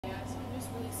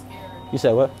You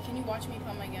said what? Can you watch me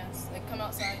pump my gas? Like, come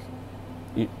outside.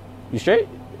 You straight?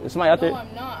 There's somebody out there? No,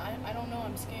 I'm not. I don't know.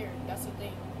 I'm scared. That's the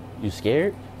thing. You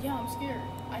scared? Yeah, I'm scared.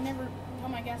 I never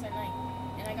pump my gas at night.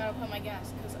 And I gotta pump my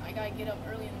gas because I gotta get up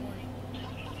early in the morning.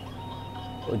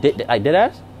 Like dead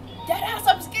ass? Dead ass,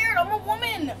 I'm scared. I'm a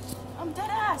woman. I'm dead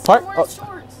ass. Park, I'm wearing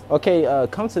shorts. Okay,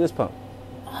 come to this pump.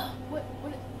 What?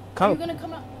 Come. Are you gonna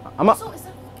come out? I'm up. So, is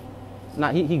that...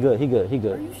 Nah, he good. He good.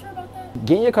 Are you sure about that?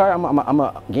 Get in your car. I'm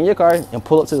get in your car and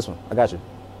pull up to this one. I got you.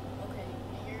 Okay.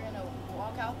 And you're gonna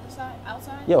walk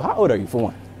outside? Yo, how old are you for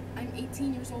one? I'm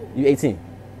 18 years old. You 18?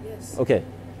 Yes. Okay.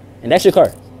 And that's your car?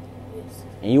 Yes.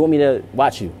 And you want me to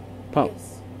watch you pump?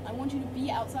 Yes. I want you to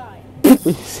be outside.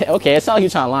 Okay, it sounds like you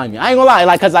trying to lie to me. I ain't gonna lie,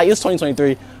 like, cause like it's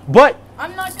 2023, but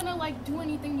I'm not gonna like do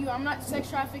anything to you. I'm not sex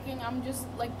trafficking. I'm just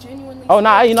like genuinely. oh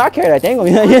nah, I carry that thing.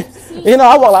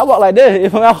 I walk like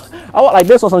this. I walk like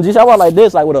this on some G. I walk like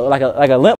this, like with a limp.